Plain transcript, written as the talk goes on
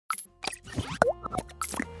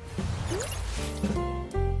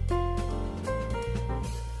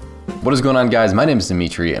What is going on, guys? My name is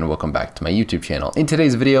Dimitri and welcome back to my YouTube channel. In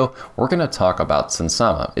today's video, we're going to talk about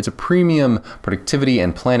Sunsama. It's a premium productivity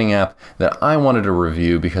and planning app that I wanted to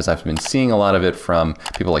review because I've been seeing a lot of it from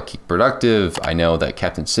people like Keep Productive. I know that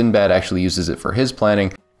Captain Sinbad actually uses it for his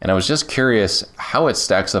planning, and I was just curious how it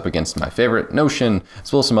stacks up against my favorite, Notion,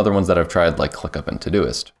 as well as some other ones that I've tried like ClickUp and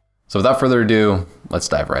Todoist. So without further ado, let's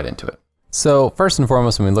dive right into it. So first and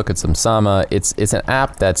foremost, when we look at Sunsama, it's an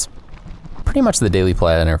app that's pretty much the daily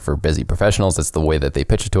planner for busy professionals. That's the way that they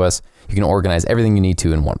pitch it to us. You can organize everything you need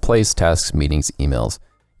to in one place: tasks, meetings, emails,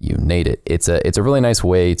 you name it. It's a really nice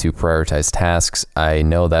way to prioritize tasks. I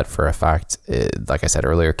know that for a fact, like I said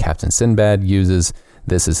earlier, Captain Sinbad uses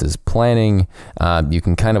this as his planning. You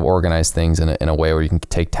can kind of organize things in a way where you can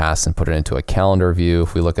take tasks and put it into a calendar view.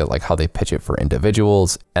 If we look at like how they pitch it for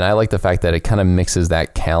individuals, and I like the fact that it kind of mixes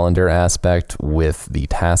that calendar aspect with the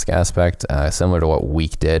task aspect, similar to what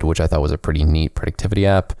Week did, which I thought was a pretty neat productivity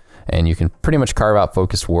app. And you can pretty much carve out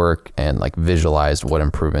focused work and like visualize what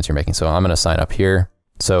improvements you're making. So I'm going to sign up here.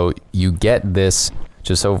 So you get this.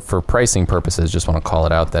 Just so for pricing purposes, just want to call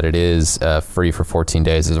it out that it is free for 14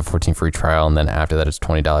 days. There's a 14 free trial, and then after that it's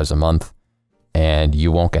 $20 a month. And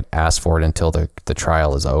you won't get asked for it until the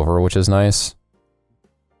trial is over, which is nice.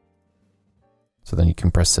 So then you can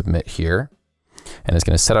press submit here. And it's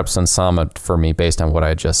going to set up Sunsama for me based on what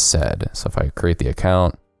I just said. So if I create the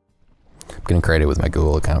account, I'm going to create it with my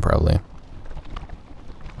Google account probably.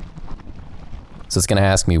 So it's going to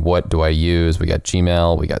ask me, what do I use? We got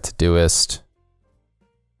Gmail, we got Todoist.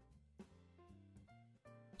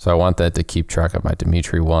 So I want that to keep track of my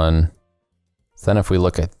Dimitri one. So then if we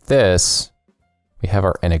look at this, we have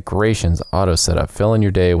our integrations auto set up. Fill in your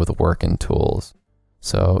day with work and tools.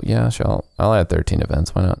 So yeah, sure, I'll add 13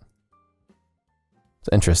 events, why not? It's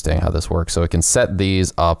interesting how this works. So it can set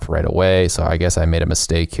these up right away. So I guess I made a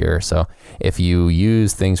mistake here. So if you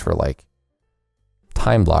use things for like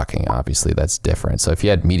time blocking, obviously that's different. So if you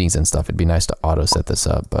had meetings and stuff, it'd be nice to auto set this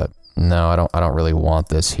up, but no, I don't really want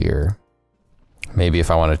this here. Maybe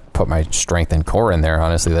if I want to put my strength and core in there,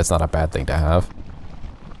 honestly, that's not a bad thing to have.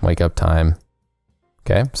 Wake up time.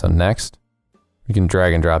 Okay, so next. You can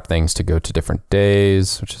drag and drop things to go to different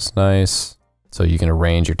days, which is nice. So you can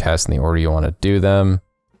arrange your tasks in the order you want to do them.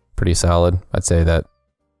 Pretty solid. I'd say that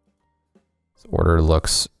this order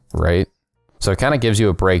looks right. So it kind of gives you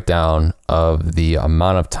a breakdown of the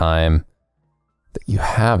amount of time that you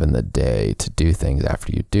have in the day to do things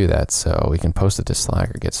after you do that. So we can post it to Slack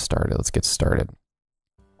or get started. Let's get started.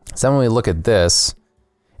 So when we look at this,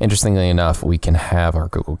 interestingly enough, we can have our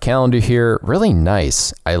Google Calendar here. Really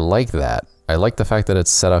nice. I like that. I like the fact that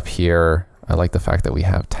it's set up here. I like the fact that we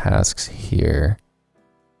have tasks here.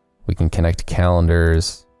 We can connect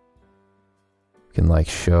calendars. We can like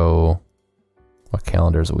show what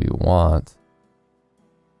calendars we want.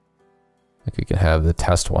 Like we can have the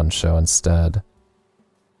test one show instead.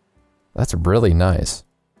 That's really nice.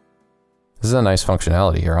 This is a nice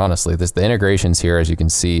functionality here, honestly. The integrations here, as you can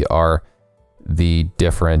see, are the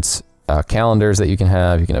different calendars that you can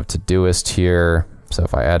have. You can have Todoist here. So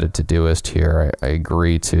if I added Todoist here, I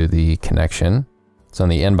agree to the connection. So in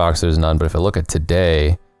the inbox, there's none. But if I look at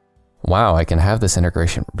today, wow, I can have this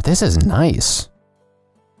integration. This is nice.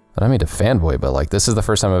 I don't mean to fanboy, but like this is the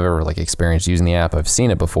first time I've ever like experienced using the app. I've seen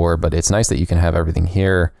it before, but it's nice that you can have everything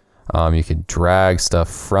here. You could drag stuff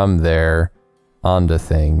from there onto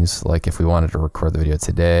things. Like if we wanted to record the video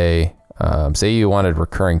today, say you wanted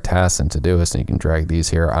recurring tasks in Todoist, and you can drag these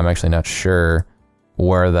here. I'm actually not sure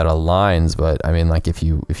where that aligns, but I mean, like if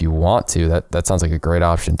you want to, that sounds like a great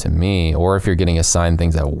option to me. Or if you're getting assigned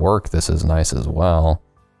things at work, this is nice as well.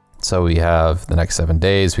 So we have the next 7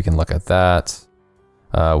 days. We can look at that.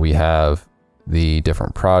 We have the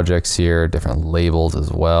different projects here, different labels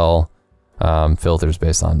as well. Filters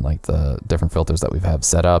based on like the different filters that we've have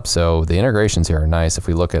set up. So the integrations here are nice. If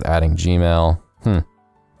we look at adding Gmail,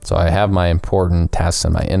 so I have my important tasks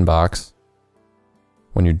in my inbox.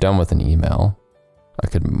 When you're done with an email, I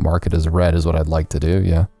could mark it as read is what I'd like to do.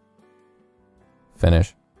 Yeah.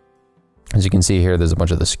 Finish. As you can see here, there's a bunch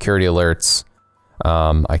of the security alerts.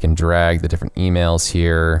 I can drag the different emails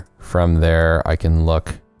here. From there, I can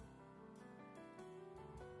look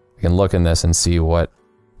in this and see what.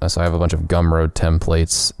 So I have a bunch of Gumroad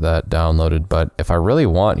templates that downloaded, but if I really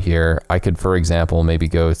want here, I could, for example, maybe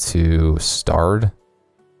go to starred.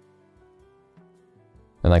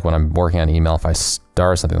 And like when I'm working on email, if I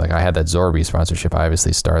star something, like I had that Zorby sponsorship, I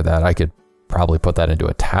obviously star that. I could probably put that into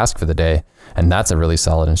a task for the day, and that's a really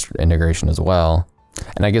solid integration as well.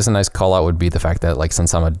 And I guess a nice call out would be the fact that like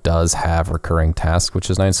Sunsama does have recurring tasks, which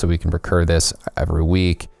is nice. So we can recur this every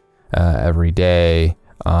week, every day.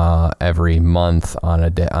 every month on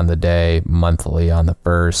the day, monthly on the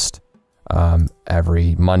 1st,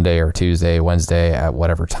 every Monday or Tuesday, Wednesday at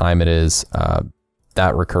whatever time it is.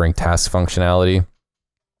 That recurring task functionality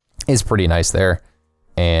is pretty nice there.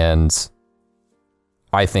 And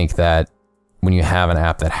I think that when you have an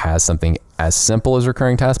app that has something as simple as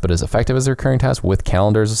recurring tasks, but as effective as recurring tasks with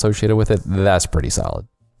calendars associated with it, that's pretty solid.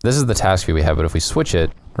 This is the task view we have, but if we switch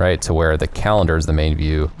it, right, to where the calendar is the main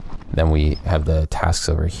view, then we have the tasks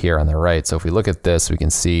over here on the right. So if we look at this, we can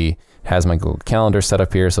see it has my Google Calendar set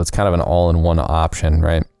up here. So it's kind of an all-in-one option,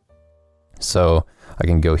 right? So I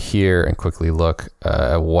can go here and quickly look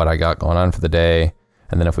at what I got going on for the day.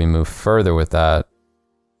 And then if we move further with that,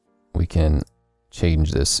 we can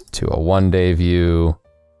change this to a 1-day view,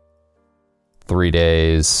 3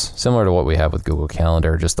 days, similar to what we have with Google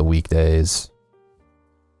Calendar, just the weekdays.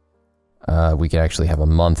 We can actually have a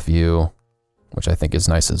month view, which I think is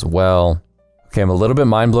nice as well. Okay, I'm a little bit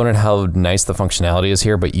mind blown at how nice the functionality is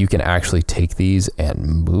here, but you can actually take these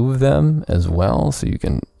and move them as well. So you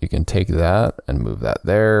can take that and move that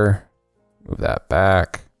there, move that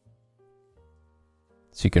back.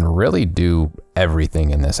 So you can really do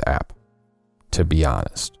everything in this app, to be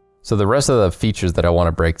honest. So the rest of the features that I want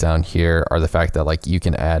to break down here are the fact that like you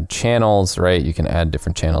can add channels, right? You can add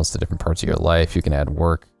different channels to different parts of your life. You can add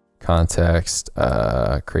work, context,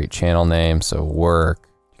 create channel name, so work.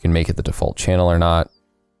 You can make it the default channel or not.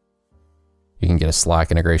 You can get a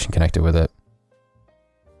Slack integration connected with it.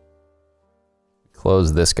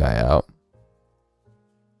 Close this guy out.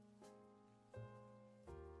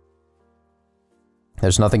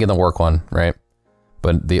 There's nothing in the work one, right?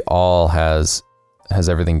 But the all has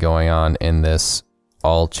everything going on in this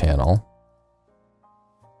all channel.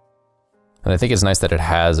 And I think it's nice that it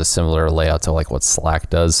has a similar layout to like what Slack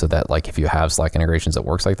does, so that like if you have Slack integrations, it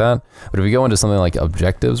works like that. But if we go into something like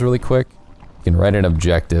objectives really quick, you can write an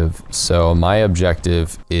objective. So my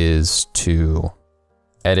objective is to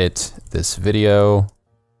edit this video.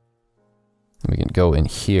 We can go in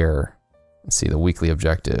here and see the weekly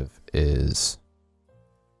objective is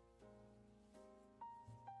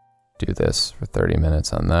do this for 30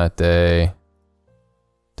 minutes on that day.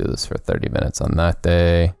 Do this for 30 minutes on that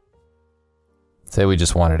day. Say we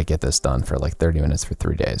just wanted to get this done for like 30 minutes for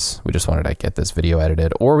 3 days. We just wanted to get this video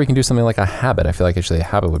edited, or we can do something like a habit. I feel like actually a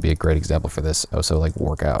habit would be a great example for this. Also like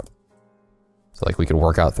workout. So like we could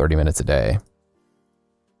work out 30 minutes a day,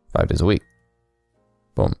 5 days a week.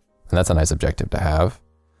 Boom. And that's a nice objective to have.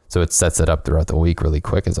 So it sets it up throughout the week really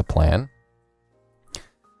quick as a plan.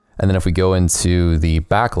 And then if we go into the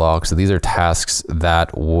backlog, so these are tasks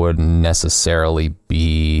that wouldn't necessarily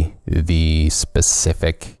be the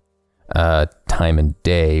specific time and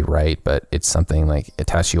day, right? But it's something like a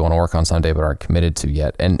task you want to work on someday but aren't committed to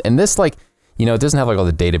yet. And this, like, you know, it doesn't have like all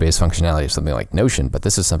the database functionality of something like Notion, but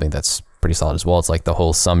this is something that's pretty solid as well. It's like the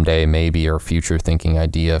whole someday maybe or future thinking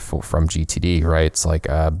idea from GTD, right? It's like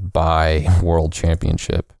buy world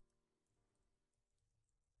championship.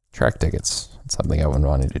 Track tickets. It's something I've been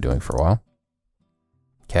wanting to be doing for a while.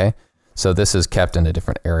 Okay. So this is kept in a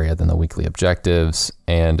different area than the weekly objectives,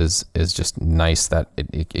 and is just nice that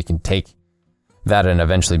it can take that and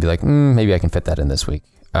eventually be like, maybe I can fit that in this week.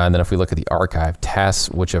 And then if we look at the archive, tasks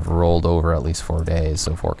which have rolled over at least 4 days,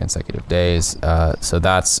 so 4 consecutive days. So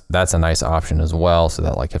that's a nice option as well, so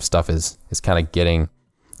that like if stuff is kind of getting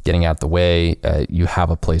out the way, you have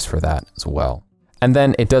a place for that as well. And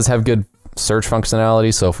then it does have good search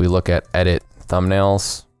functionality. So if we look at edit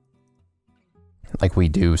thumbnails, like we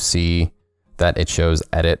do see that it shows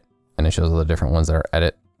edit, and it shows all the different ones that are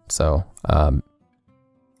edit. So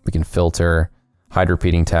we can filter, hide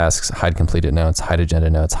repeating tasks, hide completed notes, hide agenda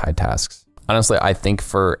notes, hide tasks. Honestly, I think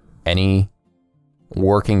for any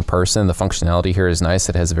working person, the functionality here is nice.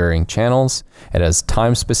 It has varying channels. It has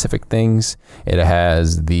time-specific things. It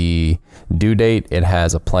has the due date. It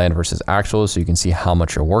has a plan versus actual, so you can see how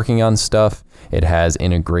much you're working on stuff. It has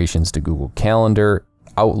integrations to Google Calendar,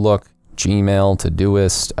 Outlook, Gmail,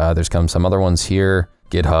 Todoist. There's some other ones here,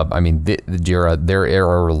 GitHub. I mean, Jira. There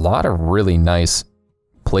are a lot of really nice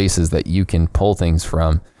places that you can pull things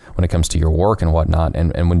from when it comes to your work and whatnot.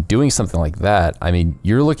 And when doing something like that, I mean,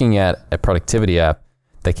 you're looking at a productivity app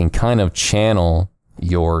that can kind of channel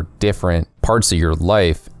your different parts of your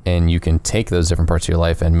life, and you can take those different parts of your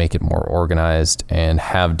life and make it more organized and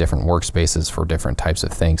have different workspaces for different types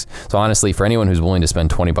of things. So honestly, for anyone who's willing to spend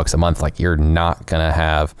 20 bucks a month, like, you're not gonna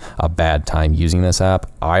have a bad time using this app.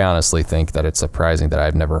 I honestly think that it's surprising that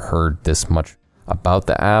I've never heard this much about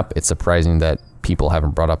the app. It's surprising that people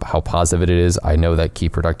haven't brought up how positive it is. I know that Key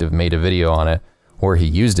Productive made a video on it where he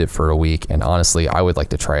used it for a week, and honestly, I would like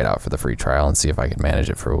to try it out for the free trial and see if I can manage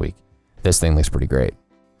it for a week. This thing looks pretty great.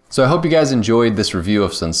 So I hope you guys enjoyed this review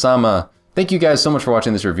of Sunsama. Thank you guys so much for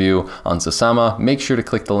watching this review on Sunsama. Make sure to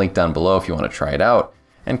click the link down below if you want to try it out,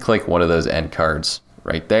 and click one of those end cards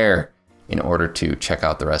right there in order to check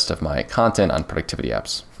out the rest of my content on productivity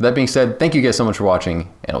apps. With that being said, thank you guys so much for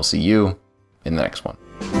watching, and I'll see you in the next one.